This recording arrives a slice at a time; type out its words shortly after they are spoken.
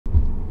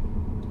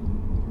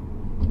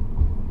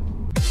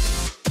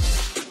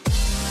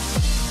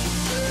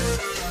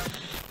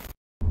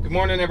Good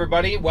morning,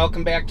 everybody.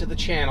 Welcome back to the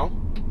channel.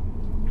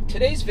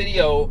 Today's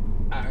video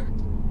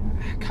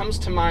comes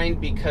to mind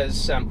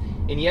because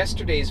in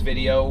yesterday's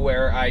video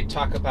where I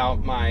talk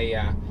about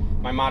my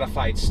my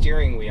modified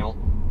steering wheel,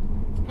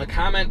 a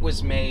comment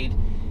was made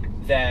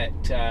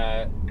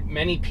that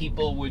many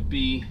people would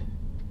be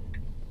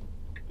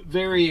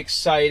very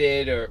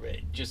excited or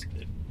just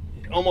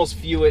almost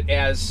view it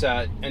as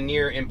a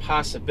near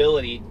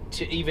impossibility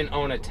to even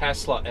own a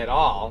Tesla at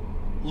all,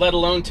 let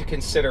alone to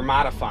consider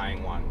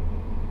modifying one.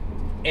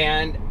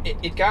 And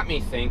it got me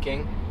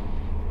thinking.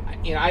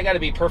 You know, I got to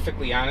be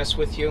perfectly honest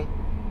with you.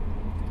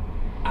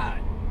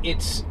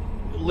 It's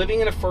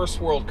living in a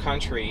first world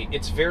country.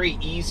 It's very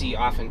easy,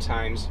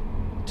 oftentimes,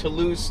 to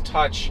lose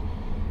touch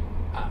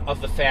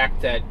of the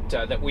fact that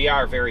that we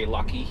are very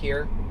lucky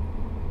here.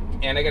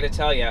 And I got to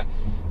tell you,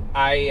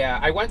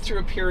 I went through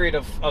a period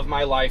of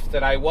my life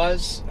that I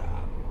was,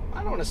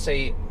 I don't want to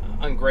say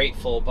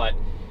ungrateful, but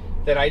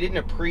that I didn't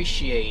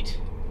appreciate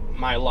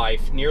my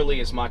life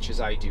nearly as much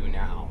as I do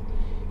now.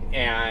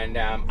 And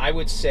I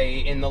would say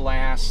in the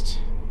last,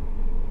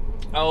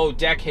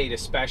 decade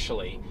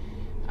especially,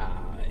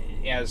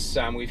 as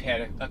we've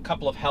had a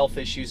couple of health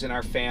issues in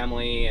our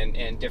family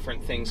and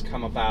different things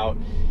come about,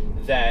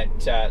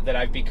 that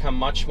I've become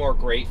much more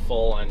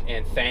grateful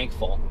and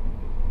thankful.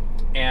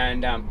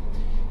 And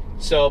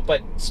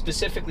but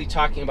specifically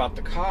talking about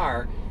the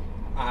car,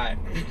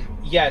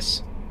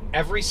 yes,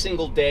 every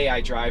single day I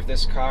drive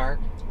this car,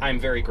 I'm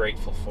very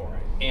grateful for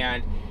it.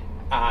 And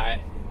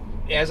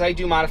as I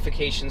do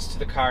modifications to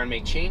the car and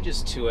make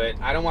changes to it,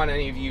 I don't want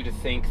any of you to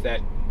think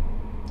that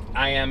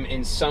I am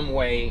in some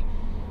way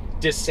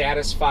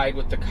dissatisfied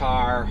with the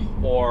car,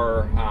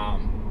 or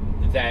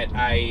that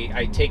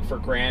I take for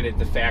granted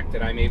the fact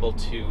that I'm able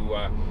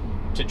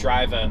to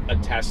drive a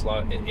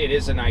Tesla. It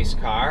is a nice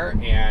car,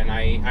 and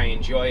I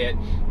enjoy it.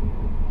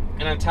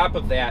 And on top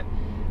of that,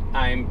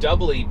 I'm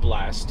doubly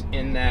blessed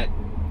in that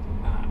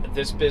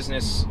this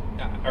business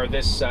or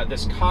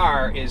this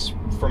car is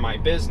for my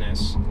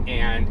business,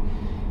 and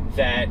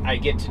that I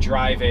get to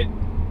drive it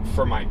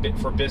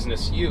for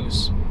business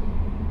use.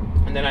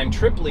 And then I'm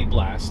triply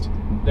blessed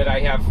that I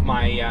have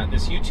my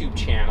this YouTube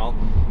channel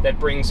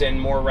that brings in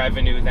more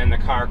revenue than the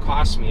car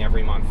costs me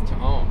every month to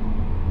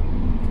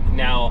own.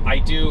 Now, I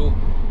do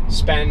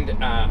spend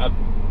a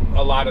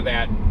lot of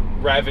that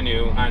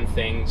revenue on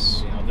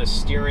things, the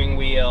steering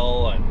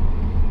wheel, and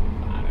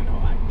I don't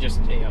know, just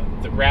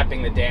the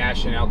wrapping the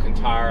dash in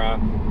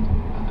Alcantara,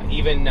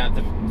 even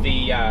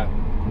the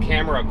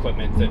camera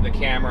equipment, the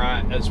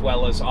camera, as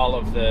well as all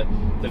of the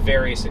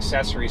various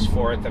accessories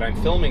for it that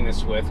I'm filming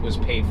this with, was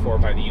paid for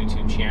by the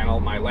YouTube channel.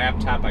 My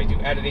laptop I do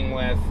editing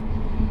with.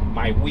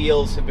 My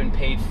wheels have been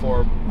paid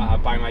for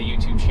by my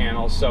YouTube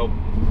channel. So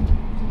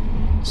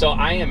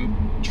I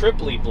am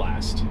triply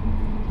blessed.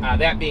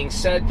 That being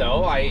said,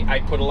 though,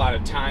 I put a lot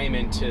of time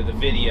into the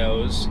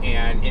videos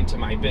and into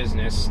my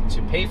business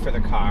to pay for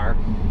the car,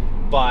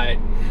 but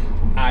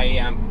I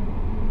am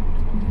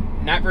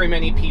not very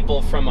many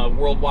people from a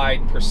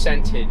worldwide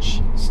percentage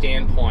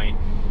standpoint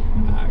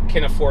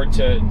can afford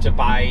to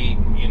buy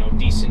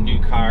decent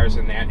new cars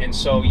and that. And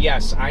so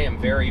yes, I am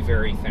very,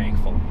 very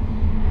thankful.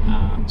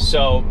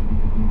 So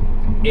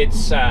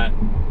it's an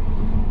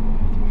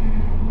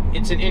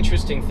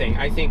interesting thing.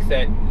 I think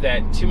that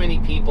too many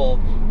people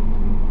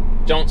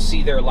don't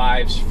see their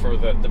lives for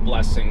the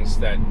blessings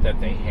that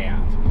they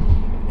have.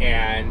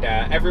 And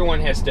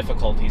everyone has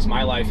difficulties.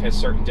 My life has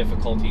certain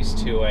difficulties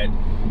to it,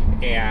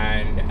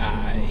 and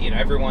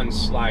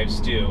everyone's lives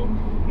do.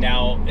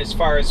 Now, as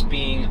far as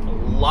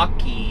being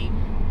lucky,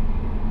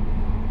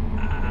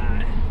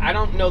 I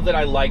don't know that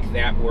I like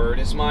that word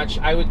as much.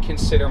 I would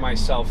consider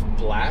myself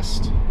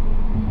blessed,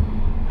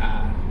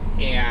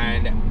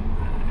 and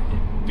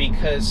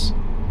because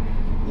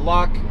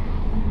luck,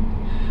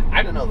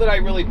 I don't know that I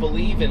really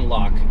believe in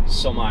luck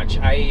so much.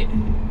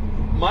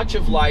 Much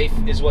of life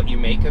is what you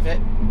make of it,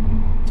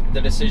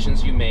 the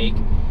decisions you make,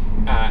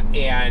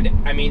 and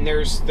I mean,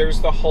 there's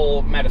the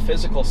whole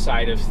metaphysical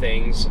side of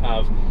things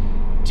of,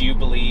 do you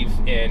believe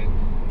in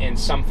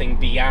something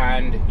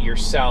beyond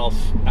yourself?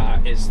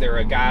 Is there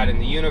a God in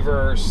the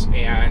universe?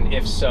 And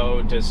if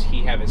so, does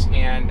he have his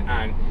hand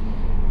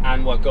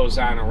on what goes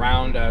on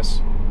around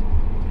us?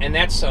 And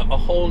that's a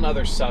whole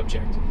nother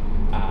subject.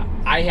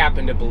 I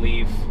happen to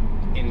believe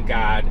in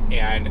God,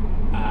 and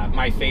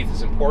my faith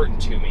is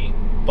important to me,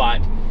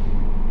 but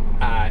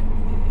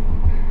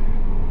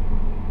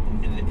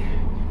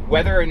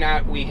whether or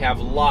not we have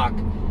luck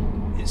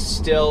is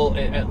still,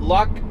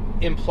 luck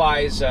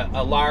implies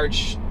a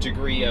large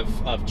degree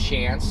of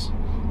chance,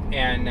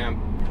 and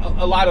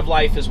a lot of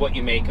life is what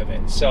you make of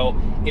it. So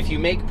if you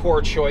make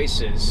poor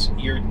choices,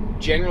 you're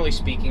generally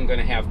speaking going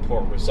to have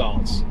poor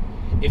results.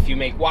 If you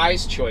make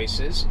wise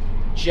choices,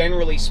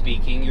 generally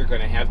speaking, you're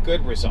going to have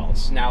good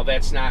results. Now,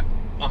 that's not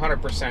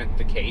 100%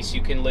 the case.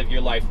 You can live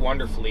your life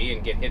wonderfully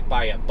and get hit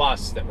by a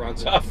bus that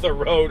runs off the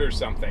road or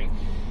something,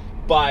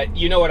 but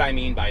you know what I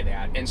mean by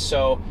that. And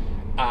so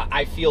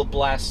I feel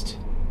blessed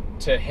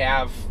to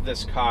have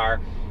this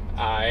car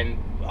and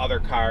other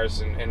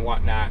cars and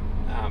whatnot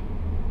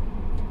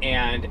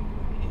and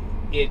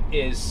it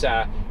is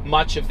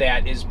much of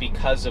that is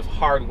because of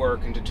hard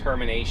work and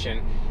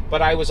determination.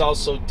 But I was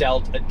also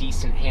dealt a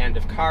decent hand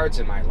of cards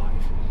in my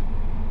life.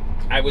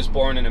 I was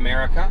born in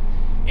America,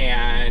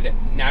 and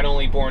not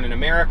only born in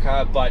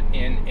America, but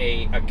in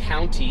a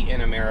county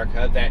in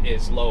America that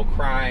is low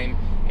crime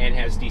and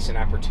has decent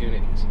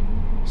opportunities.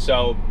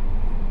 So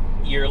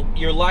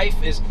your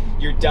life is,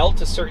 you're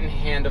dealt a certain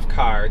hand of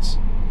cards,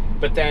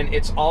 but then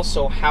it's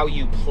also how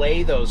you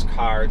play those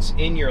cards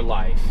in your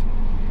life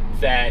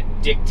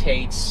that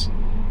dictates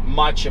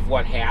much of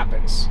what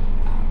happens.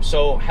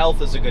 So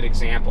health is a good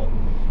example.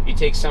 You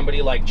take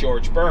somebody like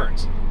George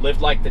Burns,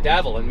 lived like the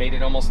devil and made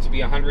it almost to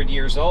be 100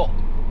 years old.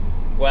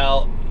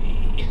 Well,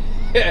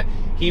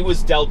 he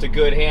was dealt a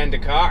good hand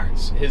of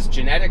cards. His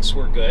genetics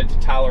were good to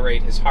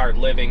tolerate his hard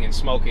living and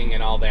smoking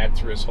and all that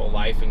through his whole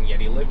life, and yet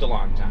he lived a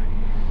long time.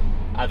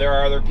 There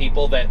are other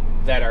people that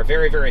are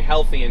very, very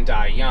healthy and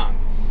die young.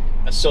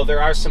 So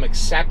there are some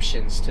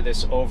exceptions to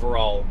this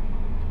overall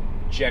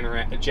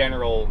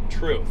general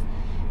truth.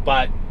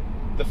 But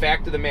the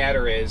fact of the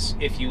matter is,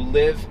 if you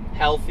live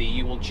healthy,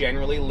 you will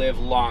generally live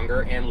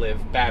longer and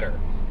live better.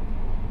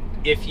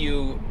 If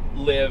you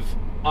live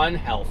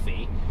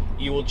unhealthy,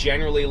 you will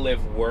generally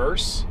live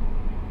worse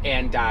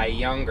and die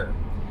younger.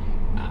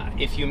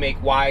 If you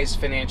make wise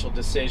financial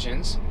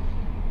decisions,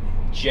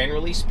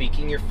 generally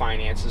speaking, your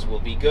finances will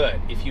be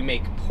good. If you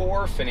make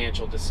poor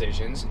financial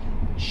decisions,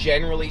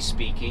 generally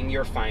speaking,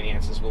 your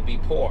finances will be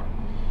poor.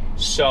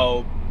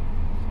 So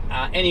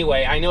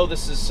anyway, I know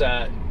this is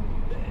a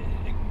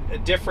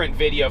different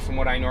video from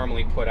what I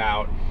normally put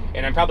out,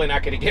 and I'm probably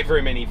not going to get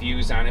very many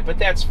views on it, but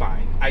that's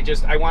fine.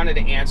 I wanted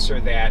to answer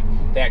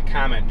that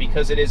comment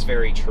because it is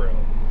very true.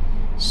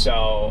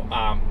 So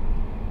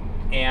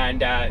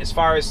as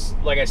far as,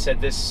 like I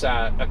said, this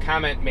a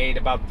comment made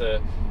about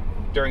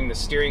during the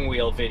steering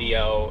wheel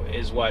video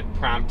is what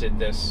prompted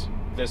this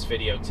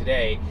video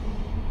today.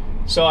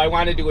 So I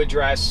wanted to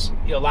address,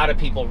 a lot of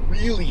people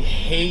really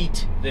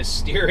hate this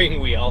steering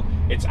wheel.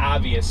 It's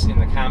obvious in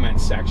the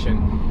comments section.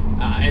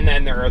 And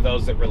then there are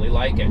those that really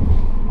like it.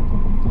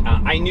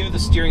 I knew the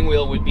steering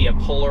wheel would be a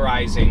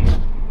polarizing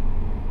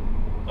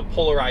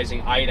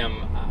item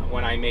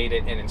when I made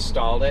it and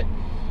installed it.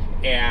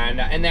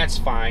 And that's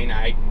fine.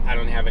 I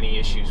don't have any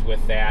issues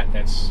with that.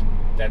 That's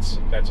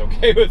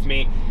okay with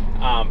me.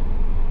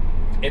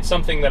 It's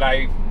something that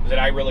I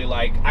really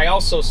like. I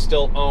also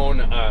still own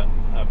a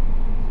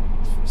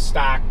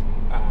stock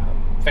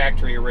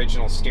factory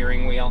original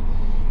steering wheel.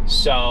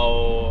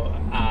 So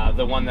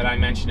the one that I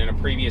mentioned in a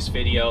previous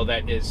video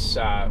that is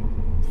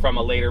from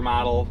a later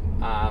model,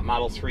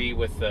 Model 3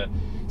 with the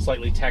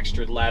slightly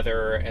textured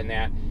leather and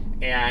that.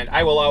 And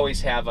I will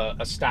always have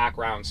a stock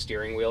round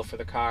steering wheel for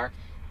the car.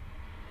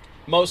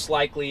 Most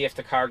likely, if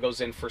the car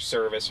goes in for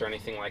service or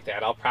anything like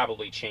that, I'll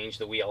probably change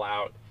the wheel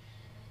out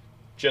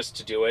just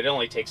to do it. It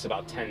only takes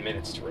about 10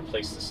 minutes to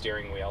replace the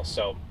steering wheel.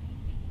 So,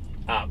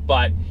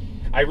 but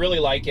I really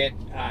like it.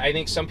 I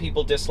think some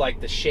people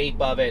dislike the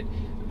shape of it.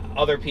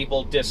 Other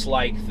people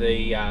dislike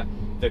the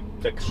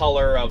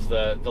color of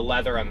the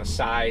leather on the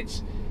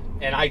sides,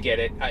 and I get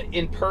it.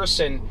 In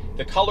person,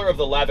 the color of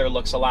the leather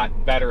looks a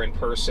lot better in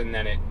person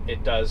than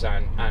it does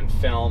on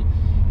film.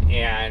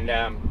 And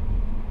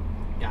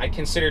I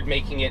considered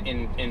making it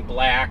in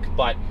black,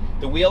 but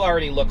the wheel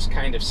already looks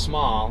kind of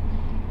small,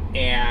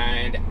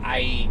 and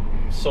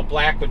so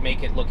black would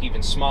make it look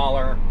even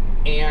smaller.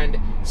 And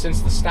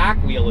since the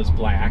stock wheel is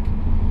black,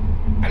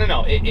 I don't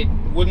know, it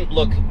wouldn't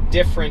look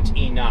different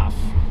enough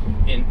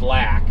in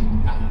black.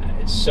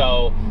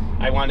 So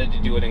I wanted to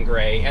do it in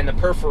gray, and the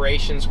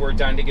perforations were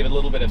done to give it a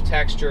little bit of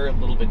texture, a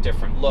little bit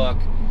different look.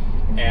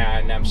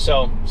 And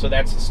so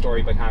that's the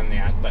story behind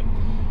that. But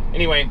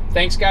anyway,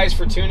 thanks guys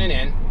for tuning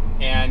in,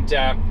 and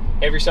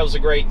have yourselves a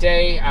great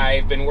day.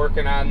 I've been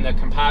working on the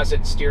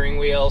composite steering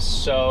wheel,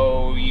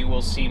 so you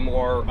will see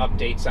more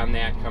updates on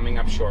that coming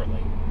up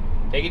shortly.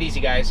 Take it easy,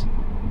 guys.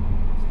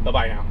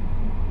 Bye-bye now.